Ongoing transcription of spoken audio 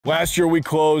Last year we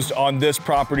closed on this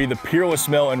property, the Peerless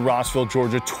Mill in Rossville,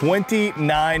 Georgia,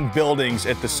 29 buildings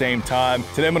at the same time.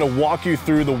 Today I'm going to walk you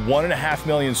through the 1.5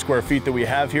 million square feet that we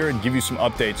have here and give you some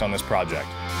updates on this project.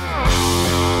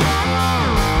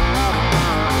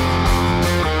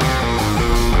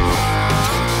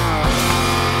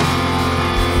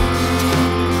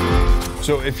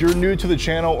 So if you're new to the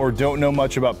channel or don't know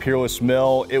much about Peerless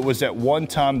Mill, it was at one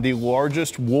time the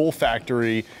largest wool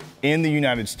factory in the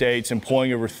United States,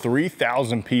 employing over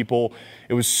 3,000 people.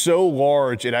 It was so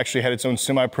large, it actually had its own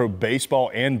semi-pro baseball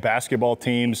and basketball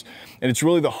teams. And it's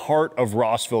really the heart of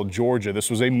Rossville, Georgia. This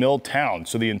was a mill town,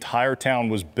 so the entire town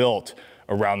was built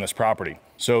around this property.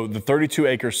 So the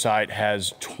 32-acre site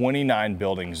has 29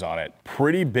 buildings on it.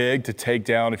 Pretty big to take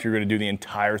down if you're gonna do the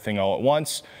entire thing all at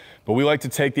once. But we like to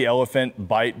take the elephant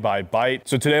bite by bite.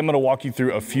 So today I'm gonna walk you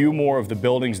through a few more of the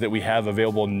buildings that we have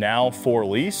available now for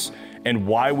lease and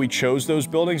why we chose those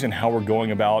buildings and how we're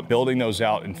going about building those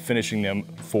out and finishing them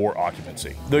for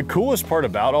occupancy. The coolest part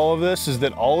about all of this is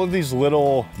that all of these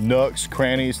little nooks,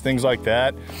 crannies, things like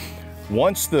that,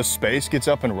 once the space gets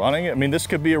up and running, I mean, this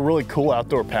could be a really cool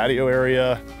outdoor patio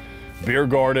area, beer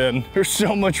garden. There's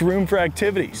so much room for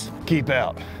activities. Keep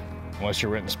out, unless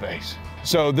you're renting space.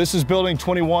 So this is building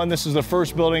 21. This is the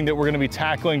first building that we're gonna be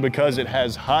tackling because it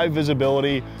has high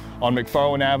visibility on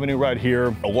McFarland Avenue right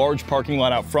here, a large parking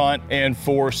lot out front, and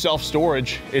for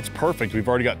self-storage, it's perfect. We've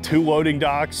already got 2 loading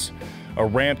docks, a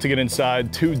ramp to get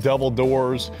inside, 2 double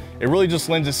doors. It really just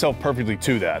lends itself perfectly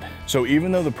to that. So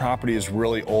even though the property is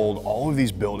really old, all of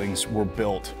these buildings were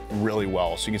built really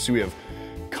well. So you can see we have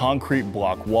concrete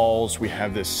block walls, we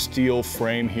have this steel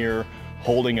frame here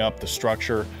holding up the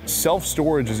structure.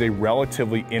 Self-storage is a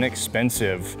relatively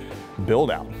inexpensive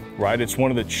build out, right? It's one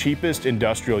of the cheapest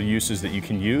industrial uses that you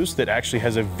can use that actually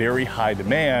has a very high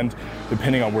demand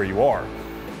depending on where you are.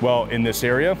 Well, in this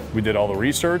area, we did all the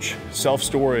research.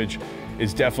 Self-storage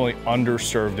is definitely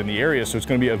underserved in the area, so it's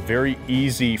gonna be a very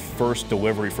easy first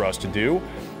delivery for us to do.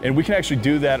 And we can actually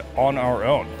do that on our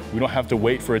own. We don't have to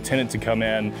wait for a tenant to come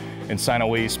in and sign a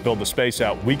lease, build the space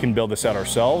out. We can build this out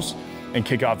ourselves and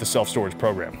kick off the self-storage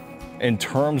program. In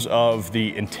terms of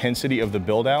the intensity of the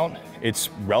build out, it's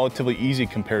relatively easy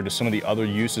compared to some of the other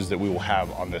uses that we will have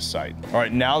on this site. All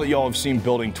right, now that y'all have seen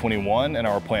building 21 and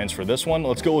our plans for this one,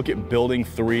 let's go look at building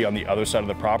 3 on the other side of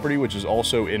the property, which is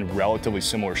also in relatively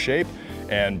similar shape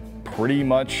and pretty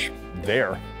much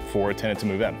there for a tenant to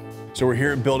move in. So we're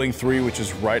here at building 3, which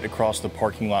is right across the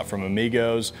parking lot from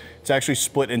Amigos. It's actually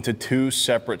split into 2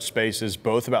 separate spaces,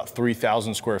 both about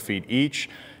 3,000 square feet each.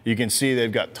 You can see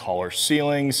they've got taller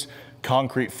ceilings,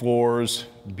 concrete floors,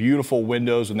 beautiful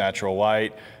windows with natural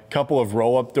light, couple of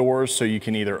roll-up doors so you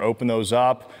can either open those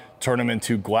up, turn them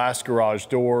into glass garage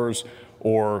doors,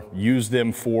 or use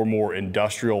them for more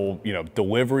industrial,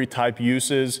 delivery type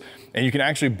uses. And you can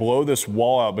actually blow this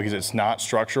wall out because it's not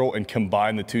structural and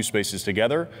combine the 2 spaces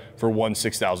together for one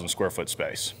 6,000 square foot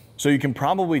space. So you can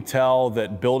probably tell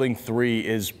that building 3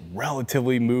 is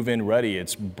relatively move-in ready.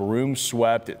 It's broom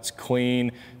swept, it's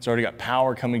clean, it's already got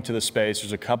power coming to the space.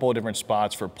 There's a couple of different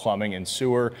spots for plumbing and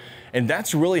sewer. And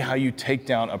that's really how you take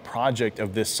down a project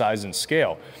of this size and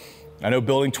scale. I know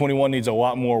building 21 needs a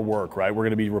lot more work, right? We're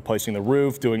gonna be replacing the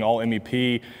roof, doing all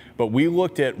MEP, but we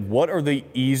looked at what are the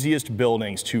easiest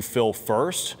buildings to fill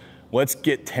first. Let's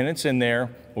get tenants in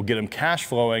there, we'll get them cash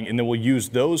flowing, and then we'll use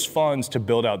those funds to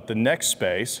build out the next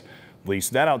space, lease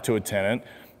that out to a tenant.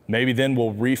 Maybe then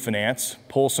we'll refinance,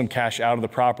 pull some cash out of the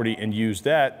property and use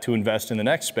that to invest in the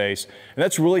next space. And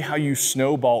that's really how you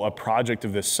snowball a project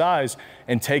of this size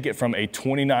and take it from a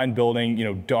 29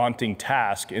 building, daunting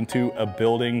task into a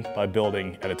building by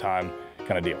building at a time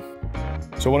kind of deal.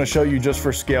 So I want to show you just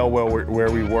for scale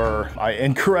where we were. I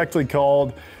incorrectly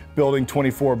called building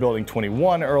 24 building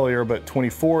 21 earlier, but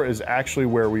 24 is actually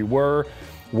where we were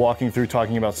walking through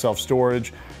talking about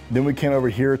self-storage. Then we came over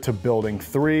here to building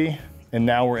 3. And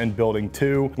now we're in building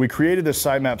 2. We created this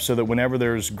site map so that whenever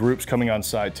there's groups coming on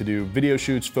site to do video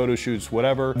shoots, photo shoots,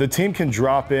 whatever, the team can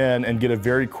drop in and get a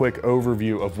very quick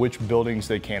overview of which buildings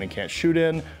they can and can't shoot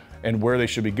in and where they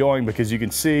should be going, because you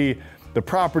can see the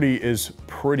property is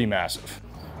pretty massive.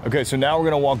 Okay, so now we're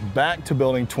gonna walk back to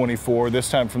building 24, this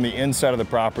time from the inside of the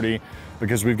property,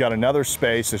 because we've got another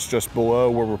space that's just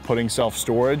below where we're putting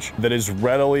self-storage that is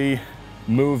readily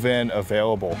move-in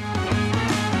available.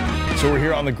 So we're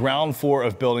here on the ground floor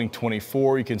of building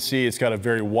 24. You can see it's got a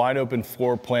very wide open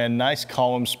floor plan, nice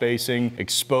column spacing,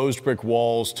 exposed brick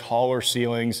walls, taller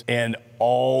ceilings, and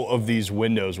all of these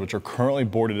windows, which are currently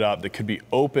boarded up, that could be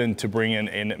open to bring in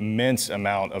an immense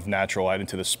amount of natural light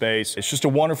into the space. It's just a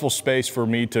wonderful space for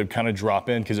me to kind of drop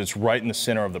in because it's right in the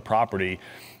center of the property.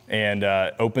 and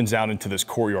opens out into this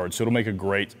courtyard. So it'll make a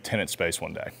great tenant space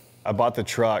one day. I bought the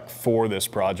truck for this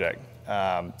project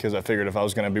because I figured if I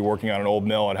was going to be working on an old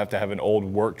mill, I'd have to have an old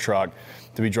work truck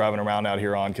to be driving around out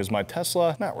here on, because my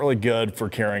Tesla, not really good for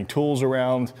carrying tools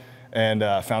around. And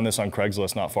found this on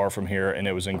Craigslist not far from here, and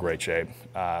it was in great shape.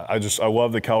 I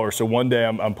love the color. So one day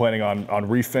I'm planning on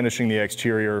refinishing the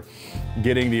exterior,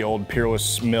 getting the old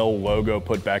Peerless mill logo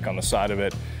put back on the side of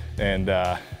it,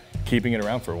 and keeping it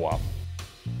around for a while.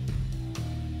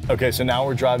 Okay, so now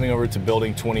we're driving over to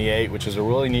building 28, which is a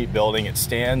really neat building. It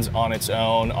stands on its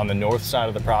own on the north side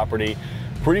of the property.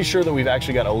 Pretty sure that we've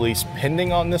actually got a lease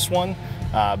pending on this one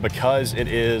because it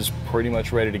is pretty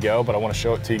much ready to go, but I want to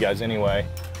show it to you guys anyway.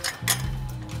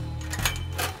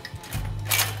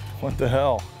 What the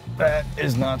hell? That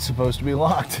is not supposed to be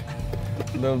locked.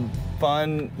 The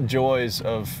fun joys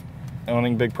of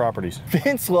owning big properties.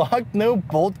 Fence locked, no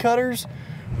bolt cutters?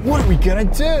 What are we gonna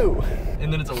do?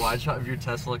 And then it's a wide shot of your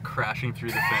Tesla crashing through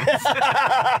the fence.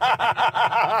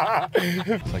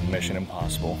 It's like Mission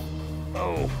Impossible.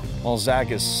 Oh. While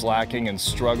Zach is slacking and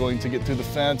struggling to get through the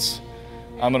fence,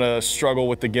 I'm gonna struggle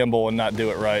with the gimbal and not do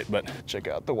it right, but check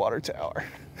out the water tower.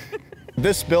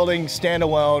 This building,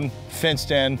 standalone,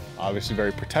 fenced in, obviously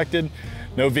very protected,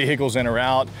 no vehicles in or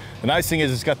out. The nice thing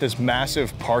is it's got this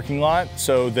massive parking lot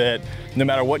so that no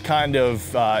matter what kind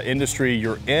of industry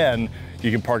you're in, you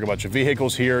can park a bunch of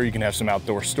vehicles here, you can have some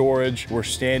outdoor storage. We're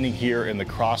standing here in the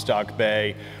cross-dock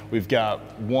bay. We've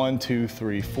got 1, 2,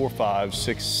 3, 4, 5,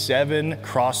 6, 7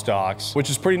 cross docks, which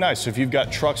is pretty nice. So if you've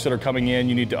got trucks that are coming in,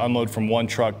 you need to unload from one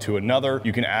truck to another,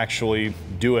 you can actually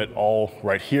do it all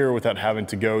right here without having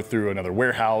to go through another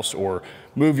warehouse or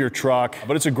move your truck.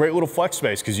 But it's a great little flex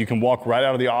space because you can walk right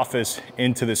out of the office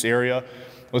into this area.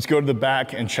 Let's go to the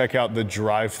back and check out the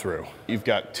drive-through. You've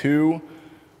got 2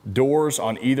 doors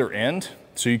on either end,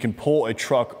 so you can pull a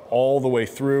truck all the way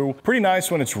through. Pretty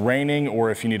nice when it's raining or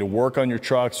if you need to work on your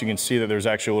trucks. You can see that there's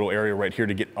actually a little area right here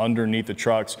to get underneath the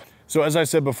trucks. So as I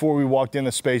said before we walked in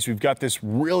the space, we've got this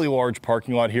really large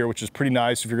parking lot here, which is pretty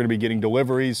nice if you're gonna be getting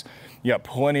deliveries. You got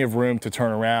plenty of room to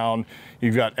turn around.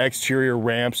 You've got exterior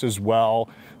ramps as well,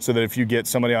 so that if you get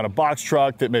somebody on a box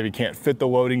truck that maybe can't fit the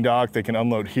loading dock, they can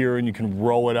unload here and you can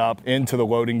roll it up into the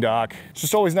loading dock. It's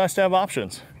just always nice to have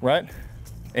options, right?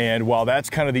 And while that's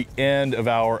kind of the end of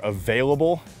our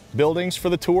available buildings for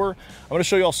the tour, I'm gonna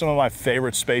show you all some of my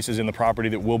favorite spaces in the property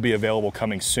that will be available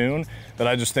coming soon that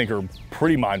I just think are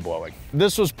pretty mind-blowing.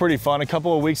 This was pretty fun. A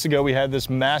couple of weeks ago, we had this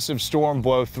massive storm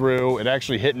blow through. It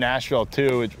actually hit Nashville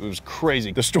too. It was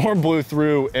crazy. The storm blew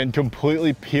through and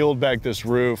completely peeled back this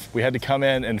roof. We had to come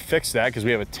in and fix that because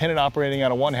we have a tenant operating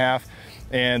out of one half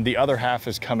and the other half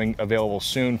is coming available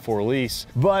soon for lease.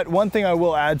 But one thing I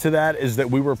will add to that is that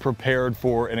we were prepared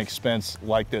for an expense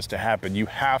like this to happen. You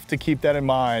have to keep that in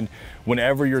mind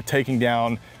whenever you're taking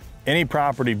down any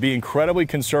property. Be incredibly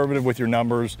conservative with your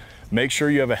numbers. Make sure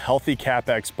you have a healthy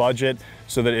CapEx budget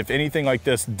so that if anything like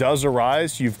this does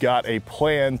arise, you've got a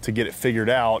plan to get it figured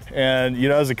out. And you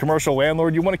know, as a commercial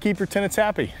landlord, you want to keep your tenants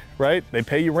happy, right? They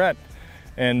pay you rent,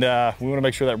 and we want to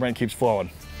make sure that rent keeps flowing.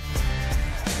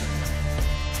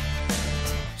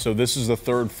 So this is the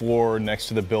 3rd floor next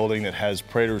to the building that has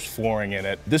Prater's flooring in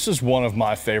it. This is one of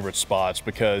my favorite spots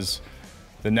because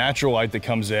the natural light that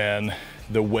comes in,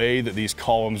 the way that these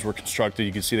columns were constructed,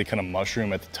 you can see they kind of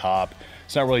mushroom at the top.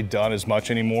 It's not really done as much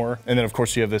anymore. And then of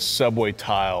course you have this subway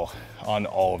tile on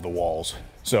all of the walls.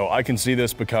 So I can see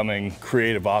this becoming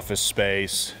creative office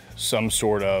space, some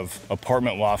sort of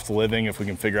apartment loft living if we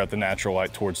can figure out the natural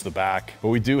light towards the back. But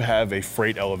we do have a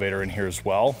freight elevator in here as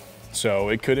well. So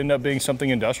it could end up being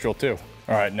something industrial too.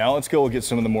 All right, now let's go look at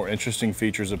some of the more interesting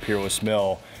features of Peerless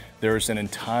Mill. There's an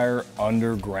entire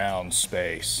underground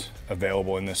space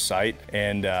available in this site.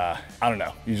 And I don't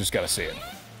know, you just gotta see it.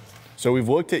 So we've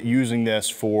looked at using this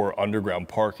for underground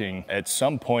parking. At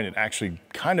some point, it actually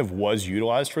kind of was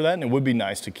utilized for that, and it would be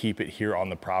nice to keep it here on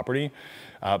the property.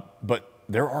 But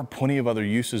there are plenty of other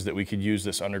uses that we could use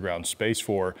this underground space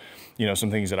for. You know,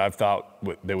 some things that I've thought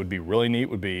that would be really neat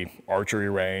would be archery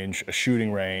range, a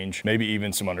shooting range, maybe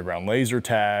even some underground laser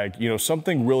tag, you know,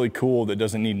 something really cool that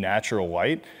doesn't need natural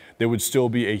light that would still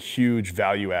be a huge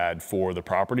value add for the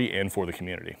property and for the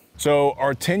community. So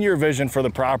our 10-year vision for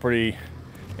the property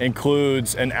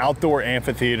includes an outdoor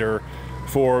amphitheater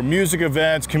for music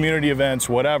events, community events,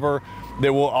 whatever,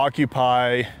 that will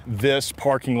occupy this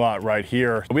parking lot right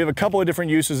here. We have a couple of different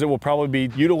uses that we'll probably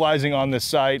be utilizing on this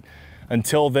site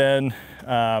until then,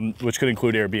 which could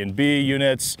include Airbnb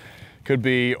units, could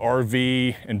be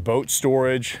RV and boat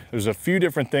storage. There's a few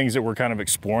different things that we're kind of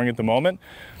exploring at the moment,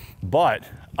 but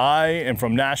I am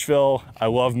from Nashville. I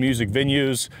love music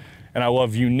venues, and I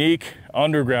love unique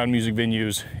underground music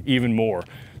venues even more.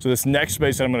 So this next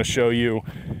space that I'm gonna show you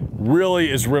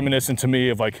really is reminiscent to me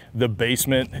of like the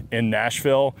basement in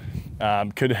Nashville.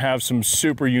 Could have some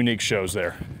super unique shows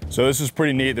there. So this is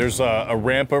pretty neat. There's a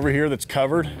ramp over here that's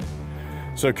covered.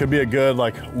 So it could be a good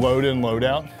like load in, load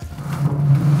out.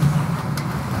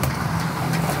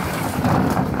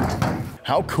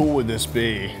 How cool would this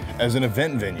be as an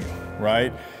event venue,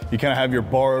 right? You kind of have your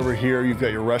bar over here, you've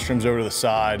got your restrooms over to the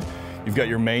side, you've got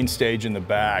your main stage in the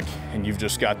back, and you've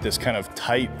just got this kind of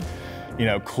tight, you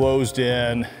know, closed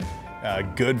in,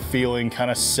 good feeling kind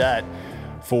of set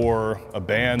for a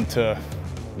band to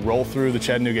roll through the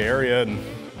Chattanooga area and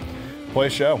play a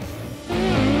show.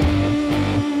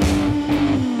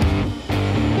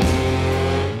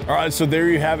 All right, so there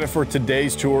you have it for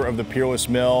today's tour of the Peerless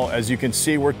Mill. As you can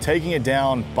see, we're taking it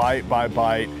down bite by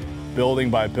bite, building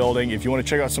by building. If you want to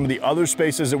check out some of the other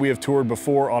spaces that we have toured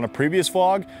before on a previous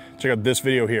vlog, check out this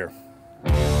video here.